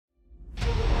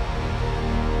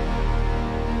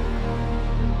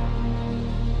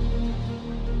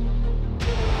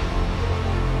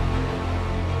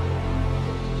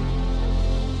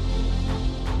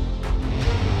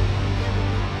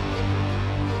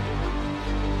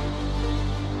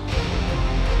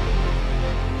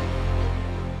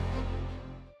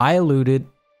I looted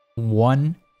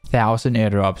 1,000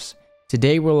 airdrops.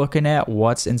 Today we're looking at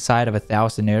what's inside of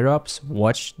 1,000 airdrops,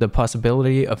 what's the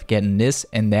possibility of getting this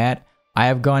and that. I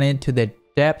have gone into the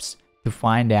depths to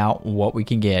find out what we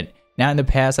can get. Now in the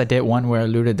past I did one where I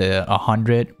looted the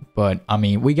 100, but I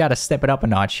mean we gotta step it up a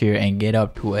notch here and get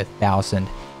up to 1,000.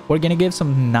 We're gonna give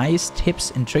some nice tips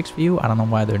and tricks for you. I don't know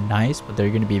why they're nice, but they're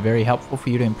gonna be very helpful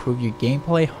for you to improve your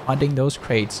gameplay hunting those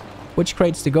crates. Which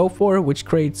crates to go for, which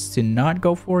crates to not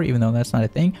go for, even though that's not a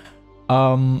thing.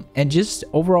 And just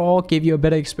overall give you a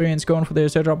better experience going for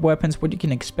those airdrop weapons, what you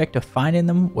can expect to find in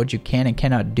them, what you can and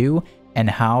cannot do, and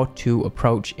how to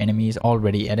approach enemies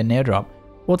already at an airdrop.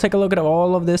 We'll take a look at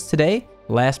all of this today.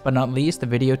 Last but not least, the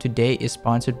video today is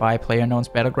sponsored by PlayerUnknown's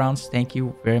Battlegrounds. Thank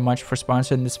you very much for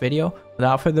sponsoring this video.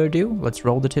 Without further ado, let's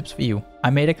roll the tips for you. I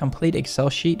made a complete Excel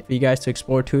sheet for you guys to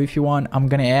explore too if you want. I'm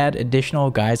going to add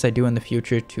additional guides I do in the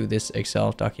future to this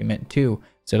Excel document too.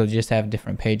 So it'll just have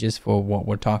different pages for what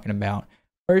we're talking about.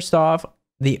 First off,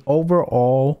 the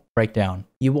overall breakdown.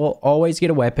 You will always get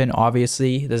a weapon.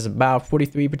 Obviously, there's about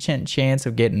 43% chance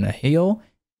of getting a heal.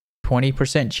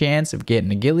 20% chance of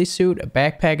getting a ghillie suit. A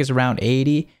backpack is around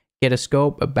 80. Get a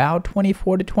scope about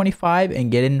 24 to 25,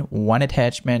 and getting one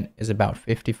attachment is about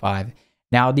 55.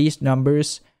 Now these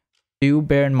numbers, do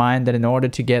bear in mind that in order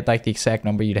to get like the exact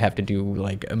number, you'd have to do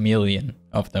like 1,000,000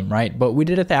 of them, right? But we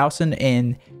did 1,000,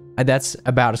 and that's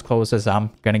about as close as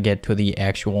I'm gonna get to the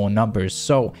actual numbers.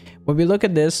 So when we look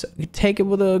at this, take it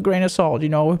with a grain of salt, you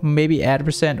know, maybe add a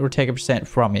percent or take a percent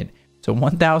from it. So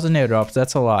 1,000 airdrops,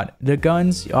 that's a lot. The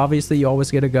guns, obviously you always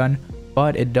get a gun,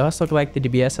 but it does look like the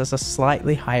DBS has a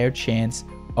slightly higher chance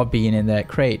of being in that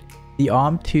crate. The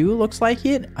ARM 2 looks like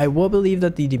it. I will believe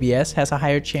that the DBS has a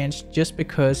higher chance just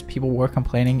because people were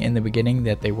complaining in the beginning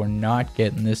that they were not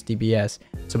getting this DBS.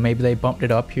 So maybe they bumped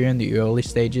it up here in the early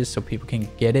stages so people can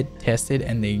get it, test it,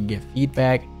 and they can get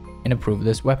feedback and improve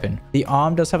this weapon. The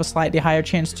ARM does have a slightly higher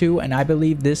chance too, and I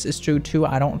believe this is true too.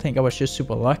 I don't think I was just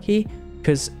super lucky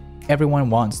because everyone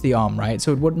wants the ARM, right?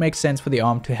 So it would make sense for the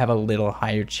ARM to have a little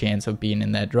higher chance of being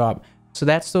in that drop. So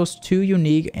that's those two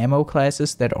unique ammo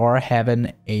classes that are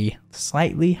having a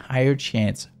slightly higher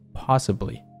chance,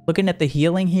 possibly. Looking at the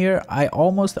healing here, I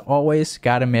almost always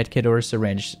got a medkit or a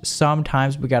syringe.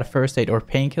 Sometimes we got a first aid or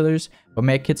painkillers, but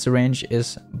medkit syringe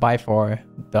is by far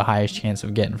the highest chance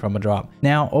of getting from a drop.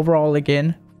 Now, overall,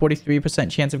 again, 43%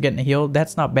 chance of getting a heal.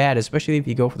 That's not bad, especially if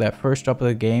you go for that first drop of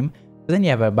the game. Then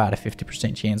you have about a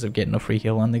 50% chance of getting a free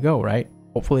heal on the go, right?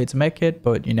 Hopefully it's a medkit,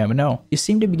 but you never know. You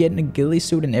seem to be getting a ghillie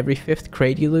suit in every 5th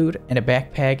crate you loot, and a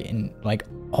backpack in like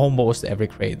almost every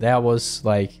crate. That was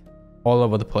like all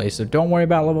over the place. So don't worry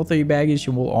about level 3 baggage,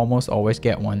 you will almost always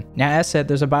get one. Now as said,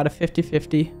 there's about a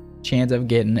 50-50 chance of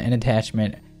getting an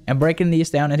attachment. And breaking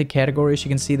these down into categories, you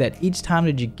can see that each time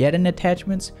that you get an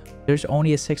attachment, there's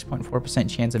only a 6.4%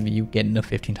 chance of you getting it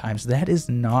 15 times. That is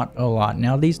not a lot.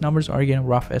 Now, these numbers are again a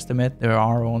rough estimate. There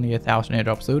are only 1,000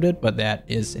 airdrops looted, but that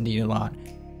is indeed a lot.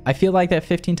 I feel like that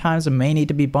 15 times may need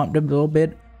to be bumped up a little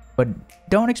bit, but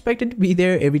don't expect it to be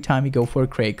there every time you go for a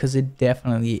crate, because it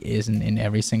definitely isn't in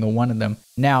every single one of them.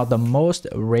 Now, the most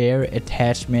rare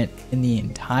attachment in the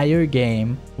entire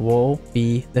game will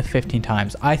be the 15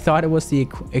 times. I thought it was the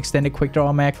extended quick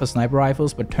draw mag for sniper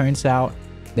rifles, but turns out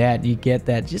that you get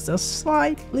that just a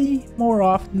slightly more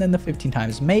often than the 15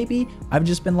 times. Maybe I've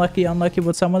just been unlucky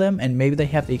with some of them, and maybe they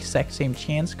have the exact same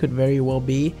chance, could very well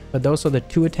be, but those are the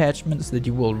two attachments that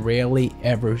you will rarely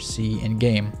ever see in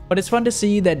game. But it's fun to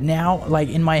see that now, like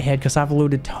in my head, because I've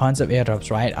looted tons of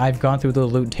airdrops, right? I've gone through the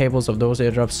loot tables of those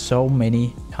airdrops so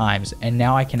many times, and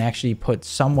now I can actually put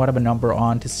somewhat of a number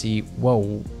on to see,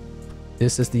 whoa,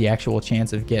 this is the actual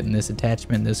chance of getting this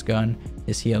attachment, this gun,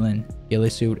 this healing, ghillie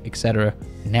suit, etc.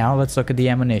 Now let's look at the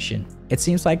ammunition. It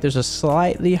seems like there's a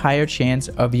slightly higher chance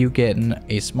of you getting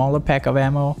a smaller pack of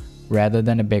ammo rather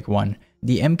than a big one.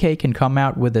 The MK can come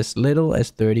out with as little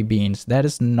as 30 beans. That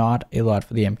is not a lot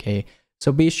for the MK.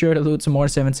 So be sure to loot some more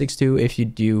 7.62 if you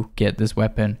do get this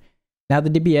weapon. Now the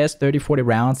DBS 30-40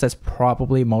 rounds, that's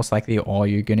probably most likely all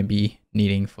you're going to be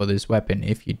needing for this weapon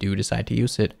if you do decide to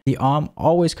use it. The ARM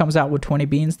always comes out with 20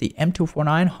 beans. The M249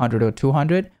 100 or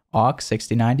 200, AUG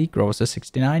 6090, Groza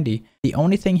 6090. The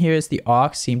only thing here is the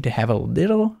AUG seem to have a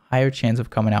little higher chance of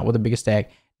coming out with a bigger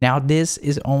stack. Now this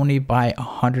is only by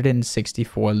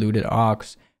 164 looted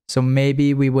AUGs. So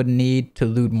maybe we would need to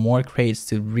loot more crates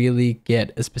to really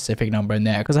get a specific number in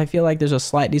there, because I feel like there's a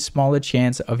slightly smaller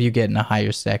chance of you getting a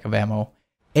higher stack of ammo.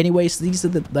 Anyways, these are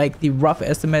the rough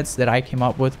estimates that I came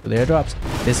up with for the airdrops.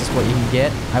 This is what you can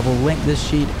get. I will link this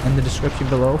sheet in the description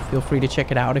below. Feel free to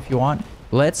check it out if you want.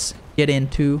 Let's get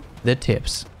into the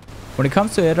tips. When it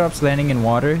comes to airdrops landing in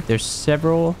water, there's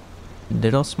several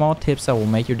little small tips that will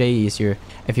make your day easier.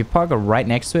 If you park right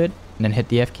next to it and then hit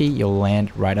the F key, you'll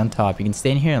land right on top. You can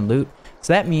stay in here and loot.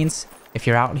 So that means if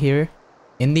you're out here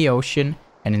in the ocean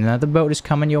and another boat is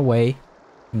coming your way, you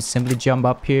can simply jump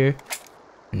up here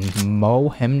and mow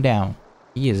him down.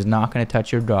 He is not going to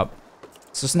touch your drop.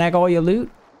 So snag all your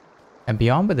loot and be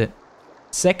on with it.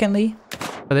 Secondly,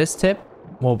 for this tip,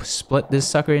 we'll split this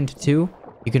sucker into two.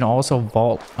 You can also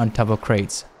vault on top of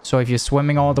crates. So if you're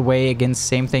swimming all the way against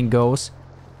same thing goes,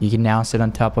 you can now sit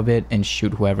on top of it and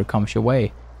shoot whoever comes your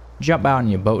way. Jump out on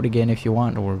your boat again if you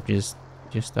want, or just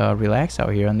relax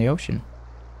out here on the ocean.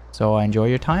 So enjoy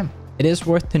your time. It is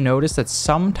worth to notice that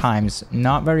sometimes,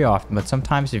 not very often, but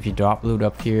sometimes if you drop loot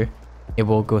up here, it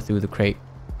will go through the crate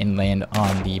and land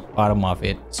on the bottom of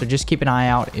it. So just keep an eye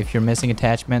out. If you're missing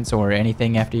attachments or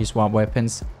anything after you swap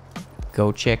weapons,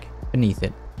 go check beneath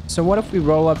it. So what if we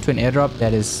roll up to an airdrop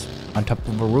that is on top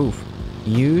of a roof?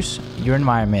 Use your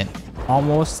environment.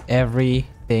 Almost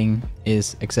everything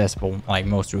is accessible, like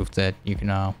most roofs that you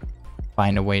can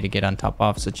find a way to get on top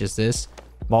of, such as this.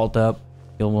 Vault up.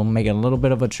 You'll make a little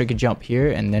bit of a tricky jump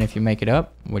here, and then if you make it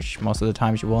up, which most of the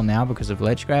times you will now because of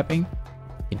ledge scrapping,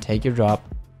 you can take your drop,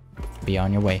 be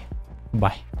on your way.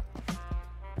 Bye.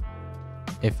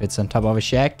 If it's on top of a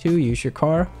shack too, use your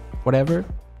car, whatever.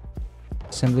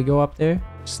 Simply go up there,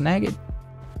 snag it.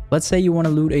 Let's say you want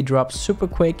to loot a drop super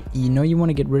quick. You know you want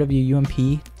to get rid of your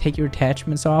UMP. Take your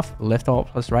attachments off, left alt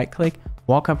plus right click,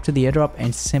 walk up to the airdrop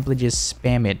and simply just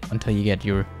spam it until you get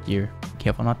your gear.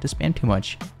 Careful not to spam too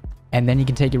much. And then you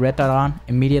can take your red dot on,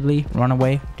 immediately run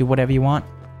away, do whatever you want.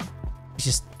 It's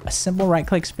just a simple right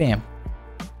click spam.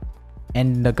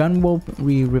 And the gun will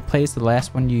replace the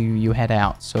last one you had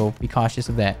out, so be cautious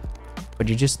of that. But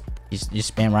you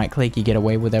spam right click, you get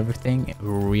away with everything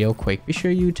real quick. Be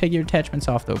sure you take your attachments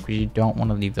off though, because you don't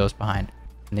want to leave those behind.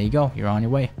 And there you go, you're on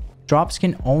your way. Drops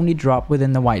can only drop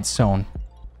within the white zone.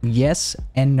 Yes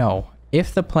and no.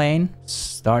 If the plane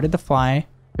started to fly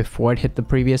before it hit the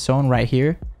previous zone right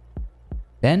here,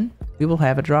 then we will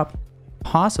have a drop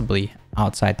possibly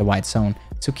outside the white zone.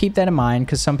 So keep that in mind,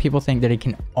 because some people think that it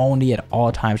can only at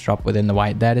all times drop within the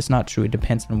white. That is not true. It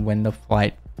depends on when the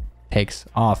flight takes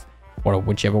off, or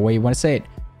whichever way you want to say it.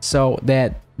 So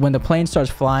that when the plane starts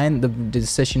flying, the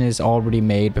decision is already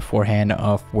made beforehand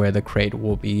of where the crate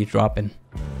will be dropping.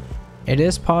 It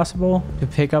is possible to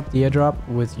pick up the airdrop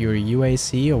with your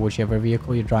UAC or whichever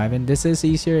vehicle you're driving. This is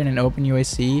easier in an open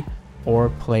UAC or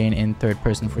playing in third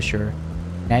person for sure.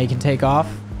 Now you can take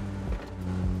off.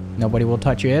 Nobody will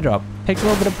touch your airdrop. Takes a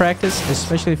little bit of practice,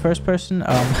 especially first person.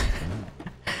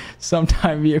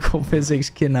 Sometimes vehicle physics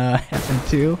can happen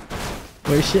too.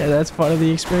 But shit, that's part of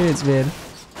the experience, man.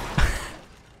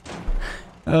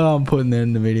 Oh, I'm putting that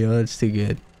in the video. That's too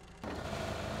good.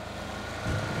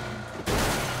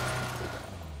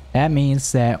 That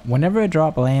means that whenever a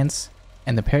drop lands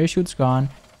and the parachute's gone,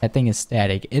 that thing is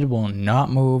static. It will not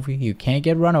move. You can't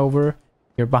get run over.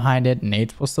 You're behind it.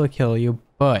 Nades will still kill you,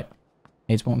 but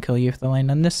nades won't kill you if they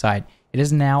land on this side. It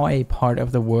is now a part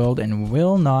of the world and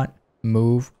will not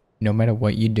move no matter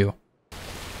what you do.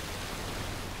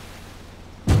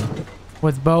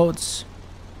 With boats,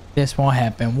 this won't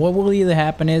happen. What will either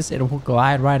happen is it will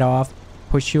glide right off,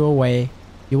 push you away.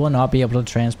 You will not be able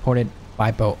to transport it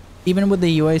by boat. Even with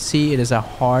the UAC, it is a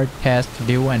hard task to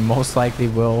do and most likely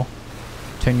will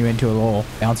turn you into a little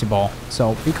bouncy ball.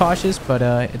 So be cautious, but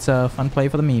it's a fun play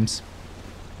for the memes.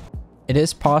 It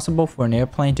is possible for an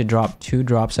airplane to drop two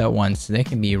drops at once. They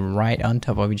can be right on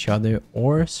top of each other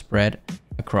or spread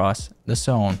across the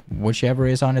zone, whichever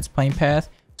is on its plane path.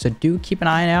 So do keep an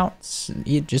eye out.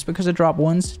 Just because it dropped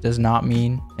once does not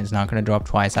mean it's not going to drop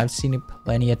twice. I've seen it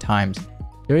plenty of times.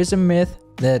 There is a myth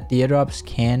that the airdrops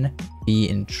can be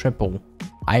in triple.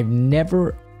 I've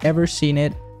never ever seen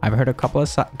it. I've heard a couple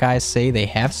of guys say they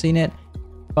have seen it,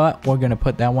 but we're going to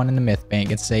put that one in the myth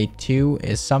bank and say 2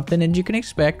 is something that you can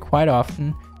expect quite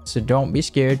often. So don't be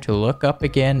scared to look up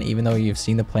again, even though you've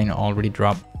seen the plane already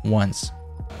drop once.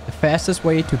 The fastest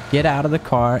way to get out of the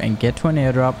car and get to an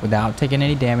airdrop without taking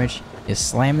any damage is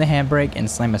slam the handbrake and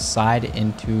slam a side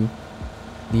into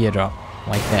the airdrop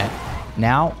like that.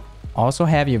 Now, also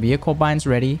have your vehicle binds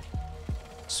ready.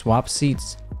 Swap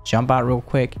seats, jump out real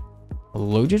quick,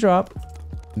 load your drop,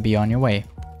 and be on your way.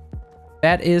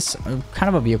 That is kind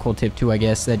of a vehicle tip too, I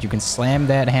guess, that you can slam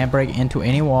that handbrake into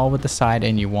any wall with the side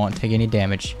and you won't take any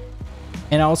damage.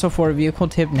 And also for a vehicle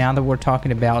tip, now that we're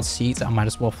talking about seats, I might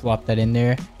as well flop that in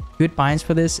there. Good binds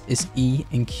for this is E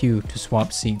and Q to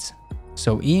swap seats.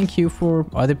 So E and Q for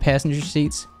other passenger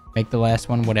seats, make the last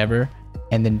one whatever,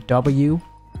 and then W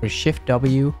or Shift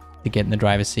W to get in the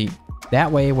driver's seat.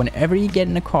 That way, whenever you get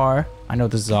in a car, I know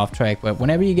this is off track, but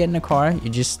whenever you get in a car, you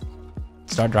just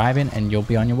start driving and you'll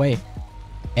be on your way.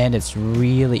 And it's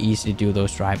really easy to do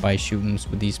those drive-by shootings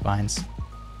with these spines.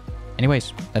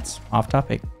 Anyways, that's off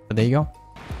topic, but there you go.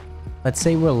 Let's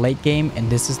say we're late game and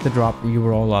this is the drop we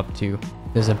roll up to.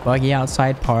 There's a buggy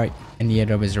outside park and the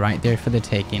airdrop is right there for the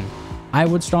taking. I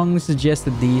would strongly suggest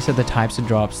that these are the types of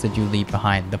drops that you leave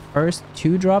behind. The first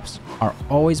 2 drops are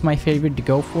always my favorite to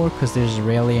go for because there's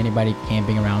rarely anybody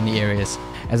camping around the areas.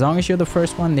 As long as you're the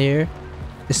first one there,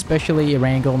 especially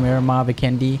Erangel, Miramar,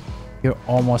 Vikendi, you're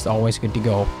almost always good to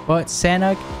go. But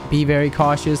Sanok, be very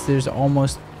cautious. There's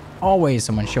almost always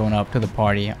someone showing up to the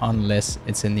party unless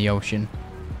it's in the ocean.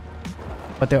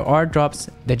 But there are drops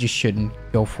that you shouldn't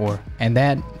go for. And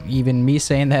that, even me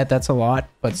saying that, that's a lot.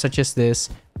 But such as this,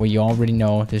 where you already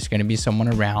know there's going to be someone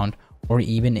around. Or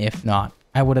even if not,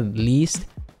 I would at least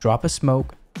drop a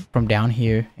smoke from down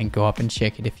here and go up and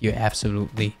check it if you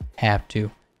absolutely have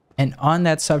to. And on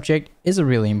that subject is a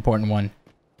really important one.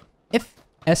 If,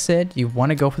 as said, you want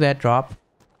to go for that drop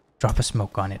a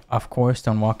smoke on it. Of course,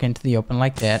 don't walk into the open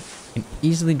like that. You can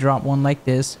easily drop one like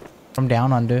this from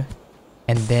down under.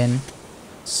 And then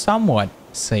somewhat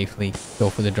safely go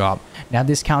for the drop. Now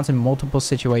this counts in multiple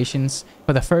situations.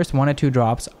 For the first 1 or 2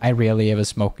 drops, I rarely ever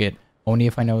smoke it. Only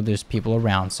if I know there's people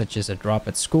around, such as a drop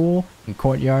at school, in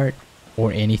courtyard,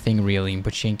 or anything really in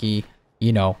Pochinki,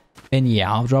 you know. Then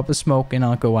yeah, I'll drop a smoke and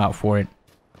I'll go out for it.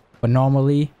 But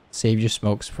normally, save your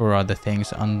smokes for other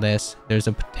things unless there's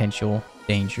a potential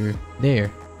danger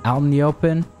there. Out in the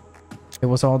open, it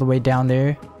was all the way down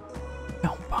there.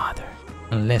 Don't bother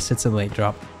unless it's a late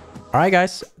drop. Alright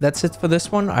guys, that's it for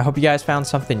this one. I hope you guys found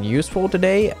something useful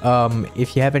today.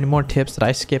 If you have any more tips that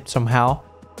I skipped somehow,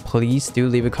 please do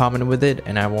leave a comment with it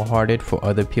and I will heart it for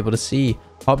other people to see.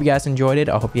 Hope you guys enjoyed it.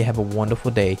 I hope you have a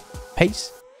wonderful day.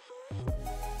 Peace.